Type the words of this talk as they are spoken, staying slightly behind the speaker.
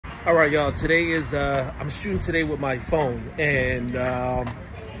All right, y'all. Today is I'm shooting today with my phone, and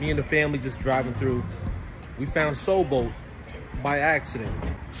me and the family just driving through. We found Soul Boat by accident.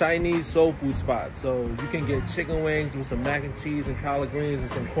 Chinese soul food spot. So you can get chicken wings with some mac and cheese and collard greens and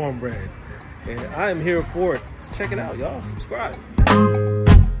some cornbread. And I am here for it. Let's check it out, y'all. Subscribe.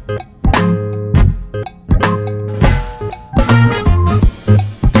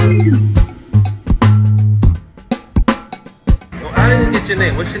 Your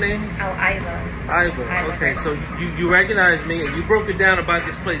name? What's your name? Oh, Iva. Iva. Okay, so you recognize me and you broke it down about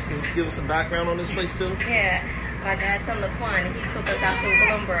this place. Can you give us some background on this place too? Yeah, my dad's son Laquan, he took us out to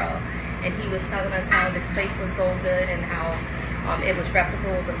Willingboro, and he was telling us how this place was so good and how it was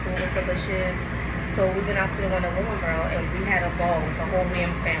reputable, the food was delicious. So we went out to the one in Willingboro and we had a ball. It was a whole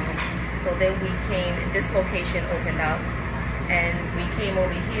Williams family. So then we came, this location opened up, and we came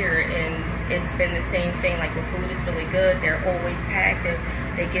over here, and it's been the same thing. Like, the food is really good. They're always packed.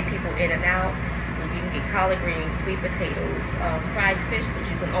 They get people in and out. You can get collard greens, sweet potatoes, fried fish, but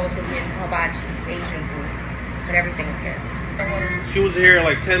you can also get hibachi, Asian food. But everything is good. She was here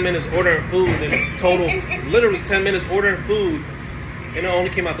like 10 minutes ordering food, and total, literally 10 minutes ordering food, and it only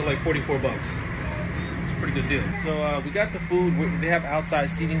came out to like 44 bucks. It's a pretty good deal. So we got the food. They have outside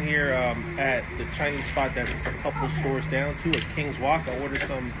seating here at the Chinese spot that's a couple stores down to at King's Walk. I ordered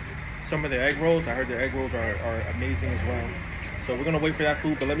some of their egg rolls. I heard their egg rolls are amazing as well. So we're gonna wait for that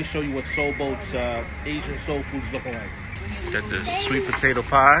food, but let me show you what Soul Boat's Asian soul food is looking like. Got the sweet potato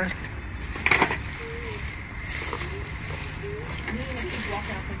pie.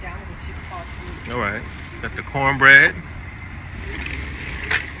 All right, got the cornbread.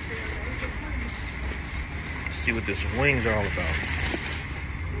 Let's see what this wings are all about.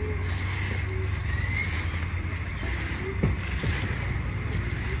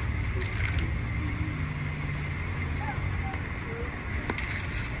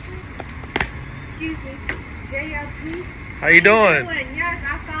 Excuse me, JLP. How you doing? Yes,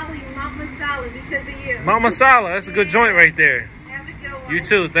 I follow you, Mama Sala, because of you. Mama Sala, that's a good joint right there. Have a good one. You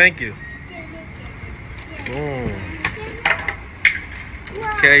too, thank you. Boom.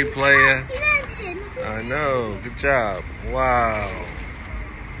 Okay, player. I know, good job. Wow.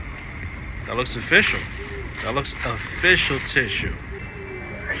 That looks official. That looks official tissue.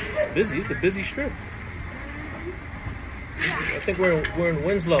 It's busy, it's a busy strip. I think we're in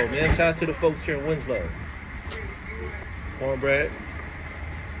Winslow, man. Shout out to the folks here in Winslow. Cornbread.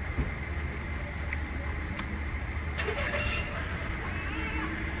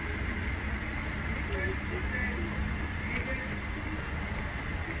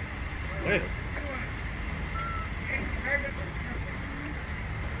 Man.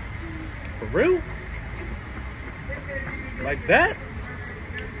 For real? Like that?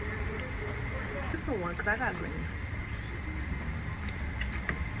 For one, because I got green.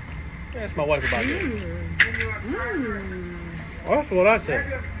 That's my wife about that. Oh, that's what I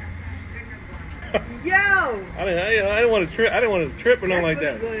said. Yo! I didn't want to trip. I didn't want to trip or nothing like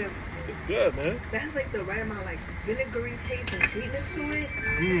really that. Good. It's good, man. That has like the right amount of like vinegary taste and sweetness to it.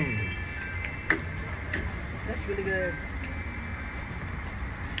 That's really good.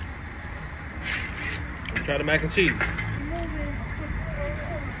 Try the mac and cheese.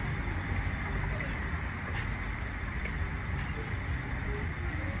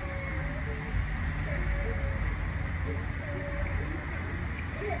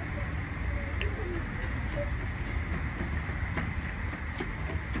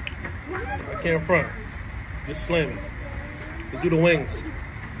 Right here in front. Just slamming. Let's do the wings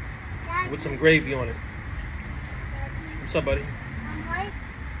with some gravy on it. What's up, buddy?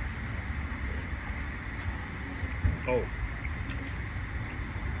 Oh.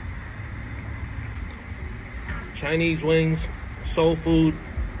 Chinese wings, soul food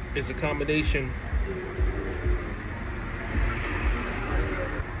is a combination.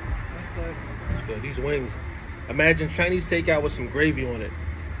 That's good. These wings. Imagine Chinese takeout with some gravy on it.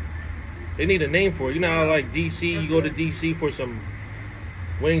 They need a name for it. You know how like DC, you go to DC for some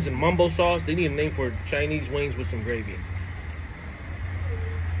wings and mumbo sauce? They need a name for Chinese wings with some gravy.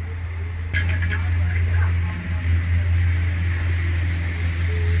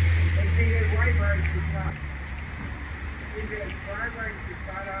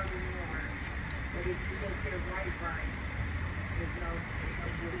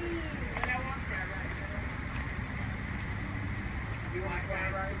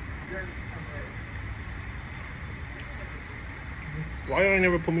 Why don't they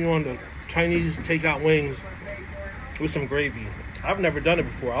never put me on the Chinese takeout wings with some gravy? I've never done it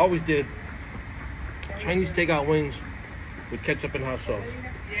before. I always did Chinese takeout wings with ketchup and hot sauce.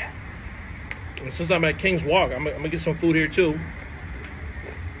 And since I'm at King's Walk, I'm gonna get some food here too.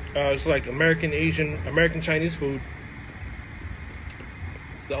 It's like American, Asian, American Chinese food.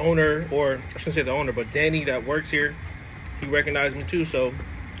 The owner, or I shouldn't say the owner, but Danny that works here, he recognized me too. So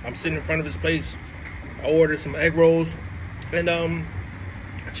I'm sitting in front of his place. I ordered some egg rolls and a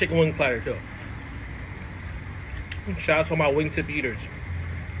chicken wing platter too. Shout out to my wingtip eaters.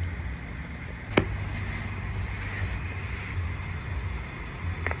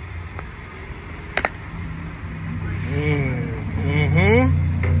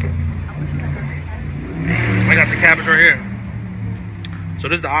 I got the cabbage right here. So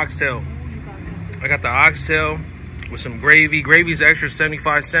this is the oxtail. I got the oxtail with some gravy. Gravy's extra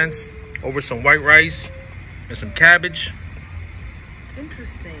 75 cents over some white rice and some cabbage.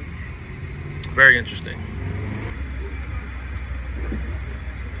 Interesting. Very interesting.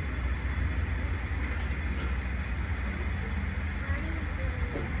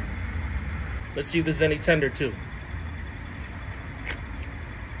 Let's see if there's any tender too.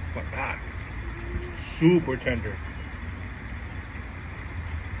 Oh my God. Super tender.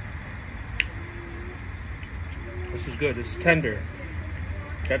 This is good. It's tender.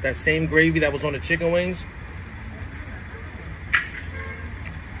 Got that same gravy that was on the chicken wings.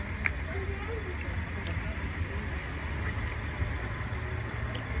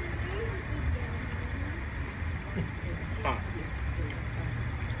 Hot.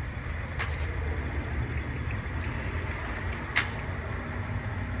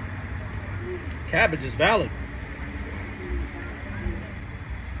 Cabbage is valid.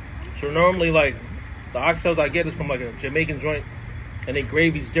 So normally, like, the oxtails I get is from like a Jamaican joint, and the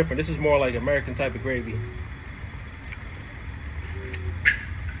gravy's different. This is more like American type of gravy.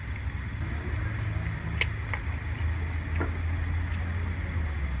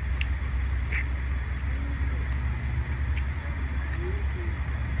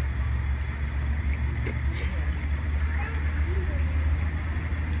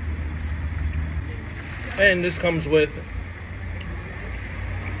 And this comes with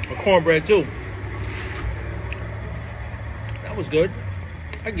a cornbread too. That was good.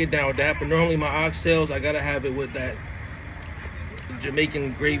 I can get down with that, but normally my oxtails, I gotta have it with that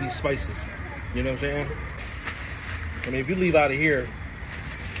Jamaican gravy spices. You know what I'm saying? I mean, if you leave out of here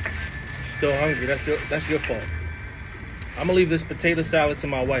still hungry, that's your fault. I'm gonna leave this potato salad to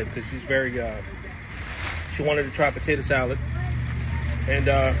my wife because she's very she wanted to try potato salad, and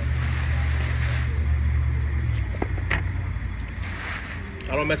I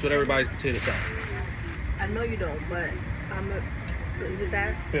don't mess with everybody's potato salad. I know you don't, but is it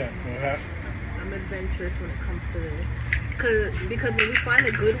that? Yeah. I'm adventurous when it comes to this. Because when we find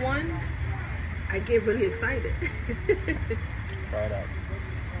a good one, I get really excited. Try it out.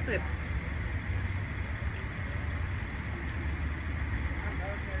 Okay.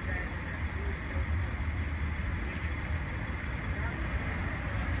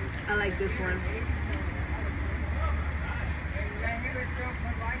 I like this one.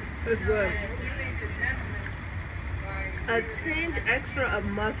 It's good. A tinge extra of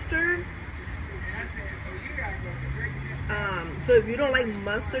mustard. So if you don't like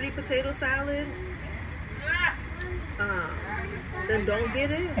mustardy potato salad, then don't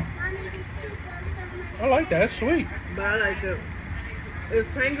get it. I like that. It's sweet. But I like it. It's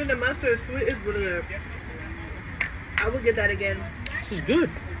tangy, the mustard is sweet. It's really good. I would get that again. This is good.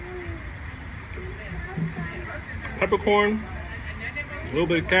 Peppercorn. A little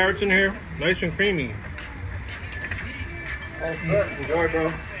bit of carrots in here. Nice and creamy. Enjoy,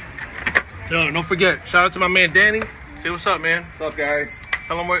 bro. Yo, don't forget, shout out to my man Danny. Say what's up, man. What's up, guys?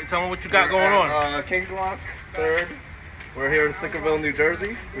 Tell him what you got going on. Kings Walk, 3rd. We're here in Sicklerville, New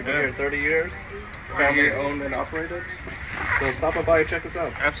Jersey. We've been here 30 years. Family owned and operated. So stop by and check us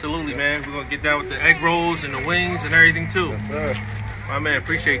out. Absolutely, man. We're going to get down with the egg rolls and the wings and everything, too. Yes, sir. My man,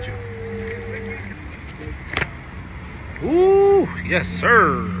 appreciate you. Ooh, yes,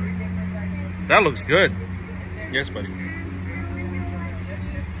 sir. That looks good. Yes, buddy.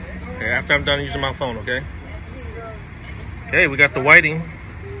 Okay, after I'm done using my phone, okay? Okay, we got the whiting,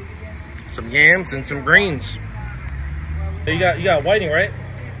 some yams, and some greens. Hey, you got whiting, right?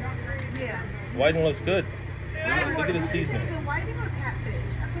 Yeah. Whiting looks good. Look at the seasoning. Is it whiting or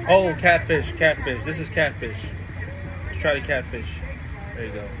catfish? Oh, catfish, catfish. This is catfish. Let's try the catfish. There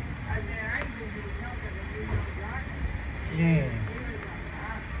you go. Mmm.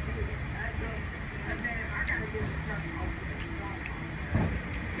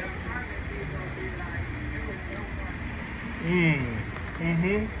 Mmm.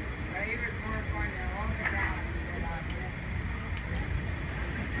 Mm-hmm.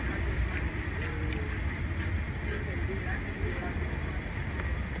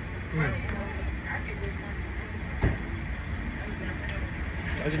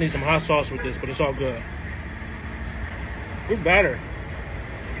 Imagine need some hot sauce with this, but it's all good. Good batter.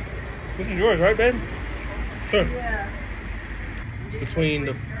 This is yours, right, babe? Sure. Yeah. Between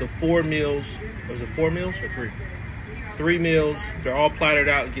the 4 meals, was it 4 meals or 3? 3 meals. They're all plattered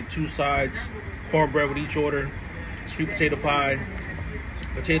out. You get 2 sides, cornbread with each order, sweet potato pie,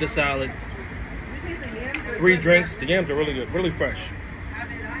 potato salad, 3 drinks. The yams are really good, really fresh.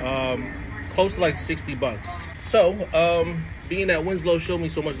 Close to like $60. So, being that Winslow showed me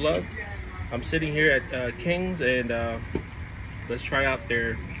so much love, I'm sitting here at King's, and let's try out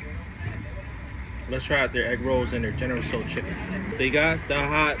their egg rolls and their General Tso chicken. They got the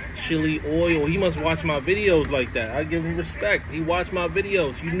hot chili oil. He must watch my videos like that. I give him respect. He watched my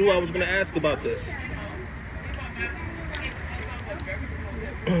videos. He knew I was gonna ask about this.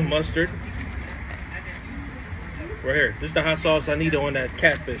 Mustard. Right here. This is the hot sauce I need on that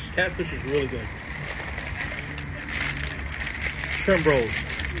catfish. Catfish is really good. Shrimp rolls.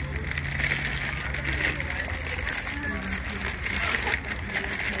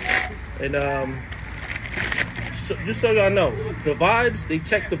 And so, just so y'all know, the vibes, they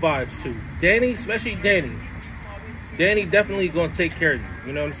check the vibes too. Danny, especially Danny. Danny definitely gonna take care of you.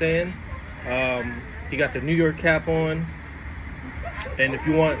 You know what I'm saying? He got the New York cap on. And if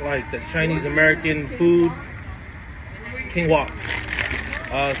you want like the Chinese American food, King Walks.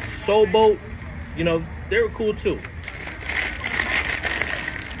 Soul Boat, you know, they were cool too.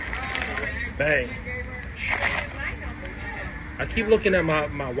 Bang. I keep looking at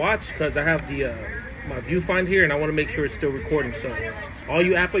my watch because I have the my viewfinder here, and I want to make sure it's still recording. So all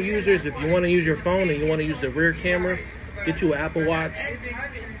you Apple users, if you want to use your phone and you want to use the rear camera, get you an Apple Watch,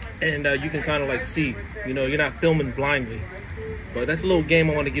 and you can kind of like see, you know, you're not filming blindly. But that's a little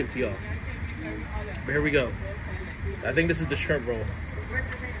game I want to give to y'all. But here we go. I think this is the shrimp roll.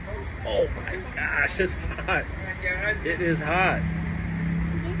 Oh my gosh, it's hot. It is hot.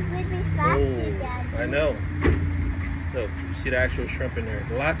 Oh, I know. Look, you see the actual shrimp in there.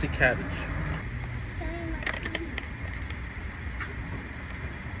 Lots of cabbage.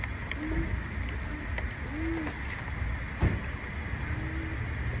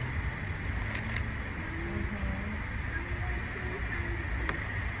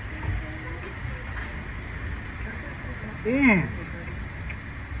 Mmm.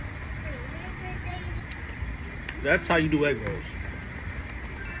 That's how you do egg rolls.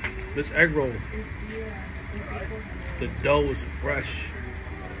 This egg roll, the dough is fresh.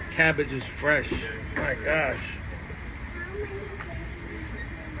 Cabbage is fresh. My gosh.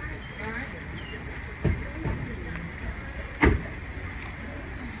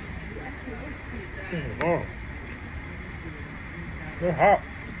 Oh. They're hot.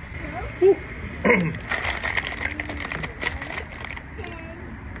 Woo.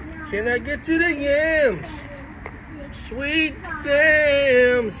 Can I get to the yams? Sweet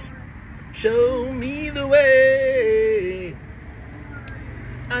yams, show me the way.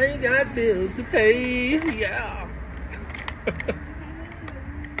 I ain't got bills to pay, yeah.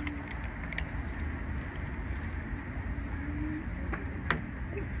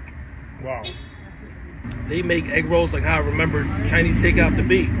 Wow. They make egg rolls like how I remember Chinese takeout to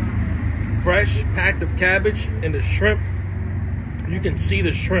be. Fresh, packed of cabbage, and the shrimp. You can see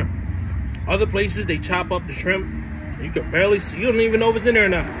the shrimp. Other places, they chop up the shrimp. You can barely see. You don't even know if it's in there or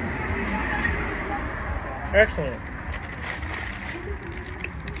not. Excellent.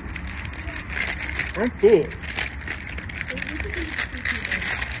 I'm full.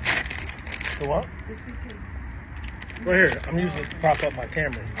 So what? Right here. I'm using it to prop up my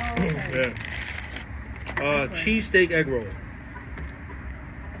camera. Oh, okay. Yeah. Cheesesteak egg roll.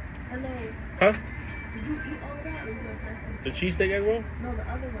 Hello. Huh? Did you eat all of that? Or you want The cheesesteak egg roll? No, the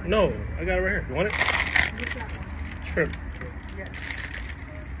other one. No, I got it right here. You want it? Just that one. Shrimp. Yes.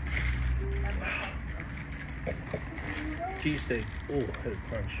 Cheesesteak. Ooh, hit a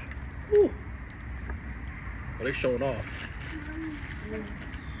crunch. Ooh. Well, they showing off.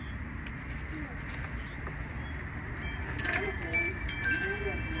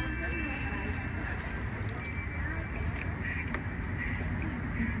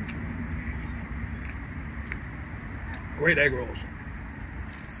 Great egg rolls.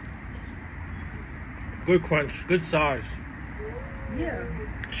 Good crunch, good size. Yeah.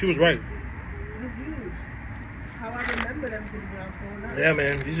 She was right. They're huge. How I remember them to be around growing up. Yeah,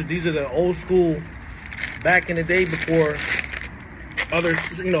 man. These are the old school, back in the day before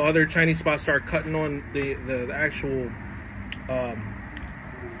other Chinese spots start cutting on the actual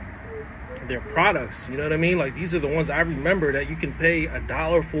their products. You know what I mean? Like, these are the ones I remember that you can pay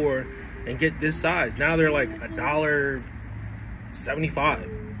 $1 for and get this size. Now they're like $1.75,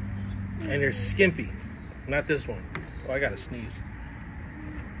 and they're skimpy. Not this one. Oh, I gotta sneeze.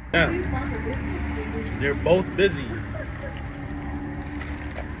 Yeah. They're both busy.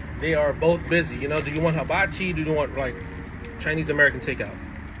 They are both busy. You know, do you want hibachi? Do you want like Chinese American takeout?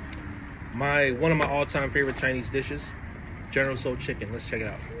 One of my all-time favorite Chinese dishes, General Tso chicken. Let's check it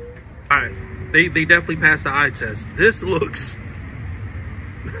out. All right, they definitely passed the eye test. This looks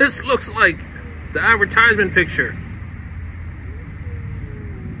like the advertisement picture.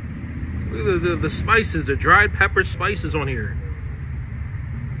 Look at the spices, the dried pepper spices on here.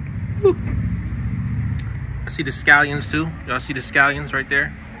 Whew. I see the scallions too. Y'all see the scallions right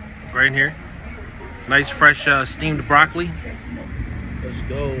there, right in here. Nice fresh steamed broccoli. Let's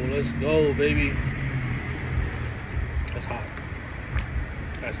go, baby. That's hot.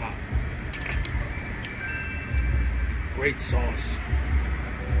 That's hot. Great sauce.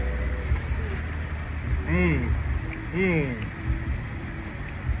 Did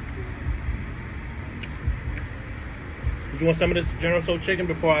you want some of this General Tso chicken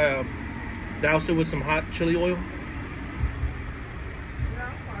before I douse it with some hot chili oil?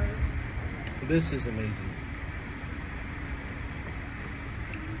 This is amazing.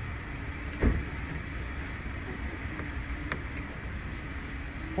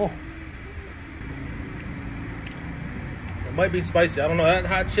 Oh. It might be spicy. I don't know. That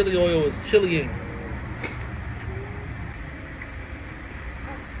hot chili oil is chillying.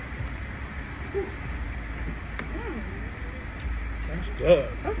 That's good.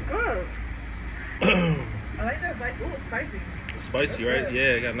 That's good. I like that. Like, ooh, spicy. It's spicy, right? Good.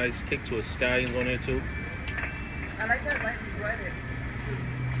 Yeah, it got a nice kick to it. Scallions on there too. I like that lightly breaded.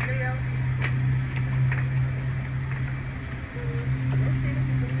 Anything else?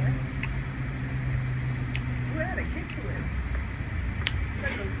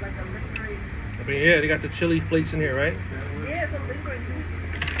 I mean, yeah, they got the chili flakes in here, right? Yeah, it's a lingering.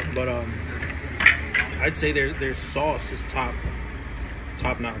 But I'd say their sauce is top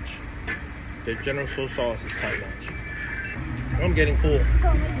notch. Their General Tso sauce is top notch. I'm getting full.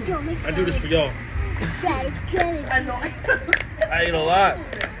 I do this for y'all. I know. I ate a lot.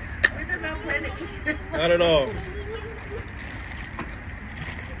 We did not plan it. Not at all.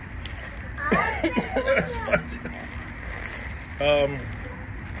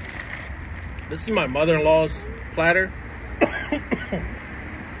 This is my mother-in-law's platter. But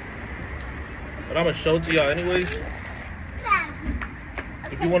I'm gonna show it to y'all anyways.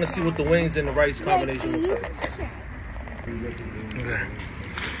 If you want to see what the wings and the rice combination looks like. Okay.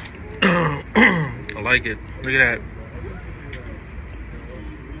 I like it. Look at that.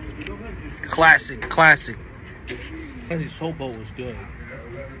 Classic. The sopo was good.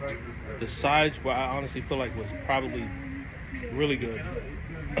 The sides, well, I honestly feel like was probably really good.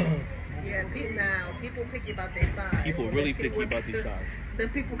 Yeah, now people picky about their size. People really picky about these sides. The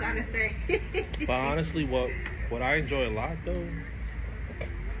people gotta say. But honestly, what I enjoy a lot though,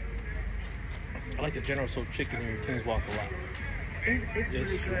 I like the General Tso chicken here at King's Walk a lot. It's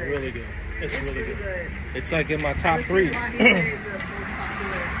really good. It's really good. It's like in my top 3. Yeah,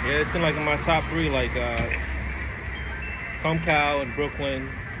 it's in like in my top 3, like Cow in Brooklyn,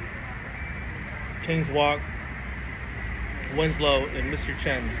 King's Walk, Winslow, and Mr.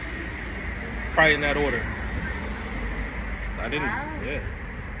 Chen's. Probably in that order. I didn't. Wow. Yeah.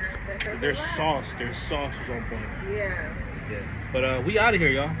 Their sauce was on point. Yeah. But we out of here,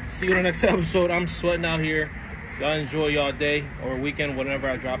 y'all. See you in the next episode. I'm sweating out here. Y'all enjoy y'all day or weekend, whenever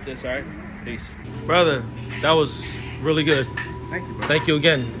I drop this. All right. Peace, brother. That was really good. Thank you, bro. Thank you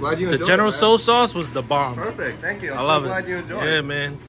again. Glad you enjoyed it. The General Tso sauce was the bomb. Perfect. Thank you. I love glad it. you enjoyed. Yeah, man.